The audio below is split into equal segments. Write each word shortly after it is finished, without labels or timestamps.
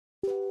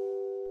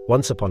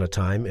Once upon a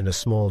time, in a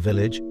small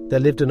village, there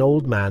lived an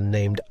old man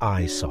named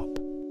Aisop.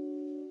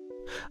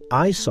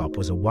 Aesop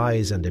was a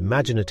wise and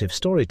imaginative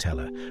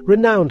storyteller,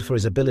 renowned for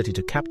his ability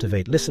to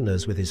captivate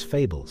listeners with his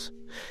fables.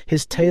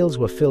 His tales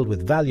were filled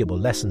with valuable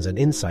lessons and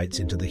insights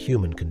into the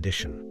human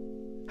condition.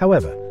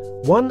 However,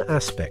 one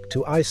aspect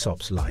to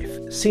Aesop's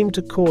life seemed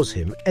to cause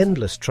him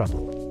endless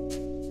trouble.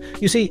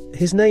 You see,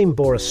 his name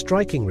bore a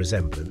striking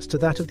resemblance to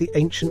that of the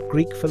ancient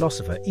Greek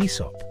philosopher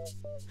Aesop.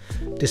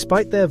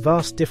 Despite their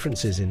vast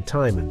differences in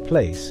time and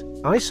place,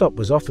 Aesop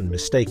was often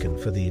mistaken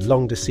for the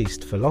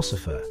long-deceased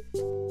philosopher.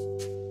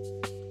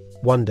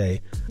 One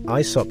day,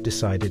 Aesop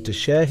decided to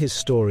share his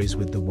stories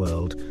with the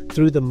world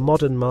through the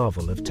modern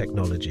marvel of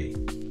technology,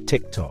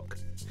 TikTok.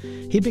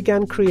 He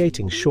began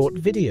creating short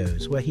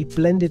videos where he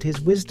blended his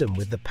wisdom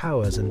with the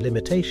powers and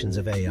limitations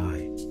of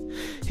AI.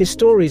 His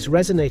stories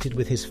resonated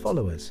with his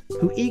followers,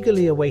 who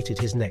eagerly awaited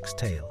his next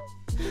tale.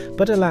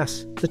 But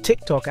alas, the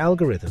TikTok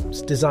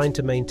algorithms, designed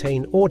to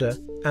maintain order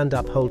and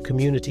uphold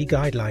community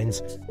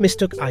guidelines,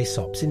 mistook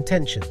Aesop's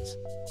intentions.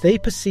 They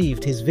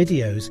perceived his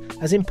videos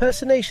as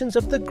impersonations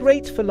of the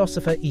great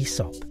philosopher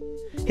Aesop.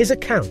 His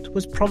account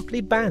was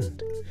promptly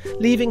banned,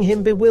 leaving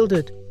him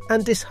bewildered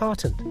and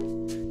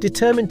disheartened.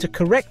 Determined to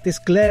correct this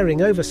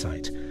glaring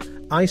oversight,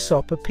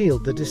 Aesop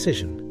appealed the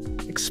decision,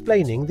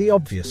 explaining the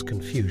obvious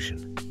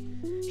confusion.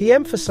 He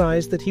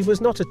emphasized that he was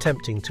not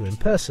attempting to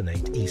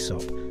impersonate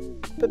Aesop,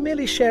 but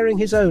merely sharing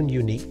his own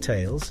unique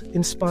tales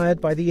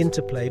inspired by the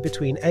interplay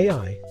between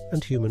AI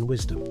and human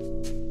wisdom.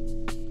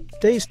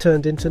 Days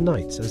turned into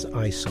nights as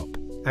Aesop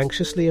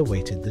anxiously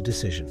awaited the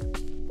decision.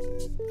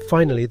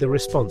 Finally, the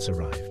response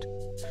arrived.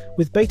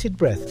 With bated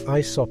breath,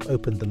 Aesop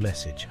opened the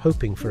message,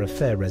 hoping for a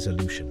fair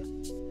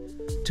resolution.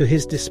 To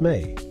his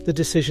dismay, the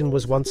decision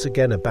was once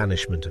again a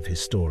banishment of his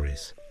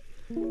stories.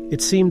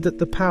 It seemed that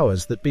the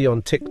powers that be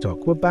on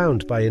TikTok were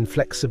bound by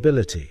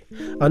inflexibility,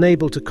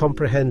 unable to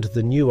comprehend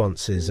the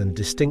nuances and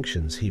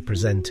distinctions he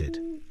presented.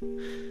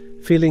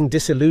 Feeling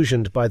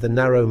disillusioned by the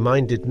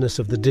narrow-mindedness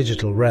of the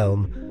digital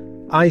realm,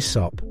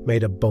 Aesop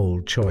made a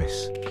bold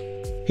choice.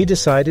 He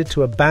decided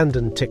to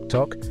abandon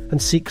TikTok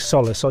and seek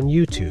solace on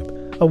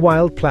YouTube, a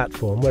wild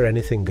platform where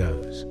anything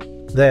goes.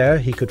 There,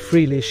 he could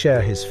freely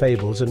share his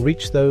fables and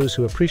reach those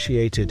who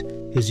appreciated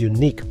his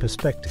unique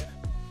perspective.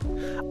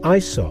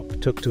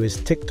 Aesop took to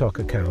his TikTok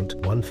account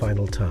one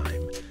final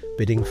time,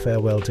 bidding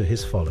farewell to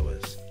his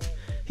followers.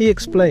 He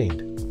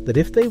explained that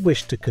if they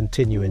wished to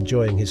continue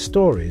enjoying his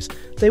stories,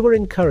 they were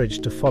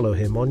encouraged to follow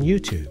him on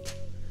YouTube.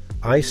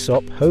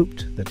 Aesop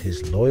hoped that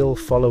his loyal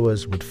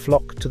followers would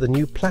flock to the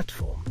new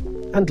platform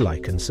and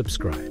like and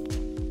subscribe.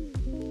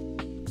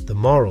 The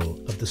moral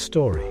of the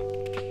story: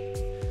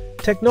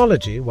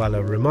 technology, while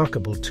a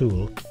remarkable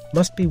tool,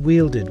 must be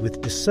wielded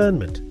with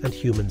discernment and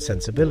human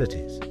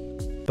sensibilities.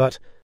 But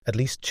at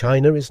least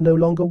China is no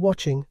longer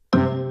watching.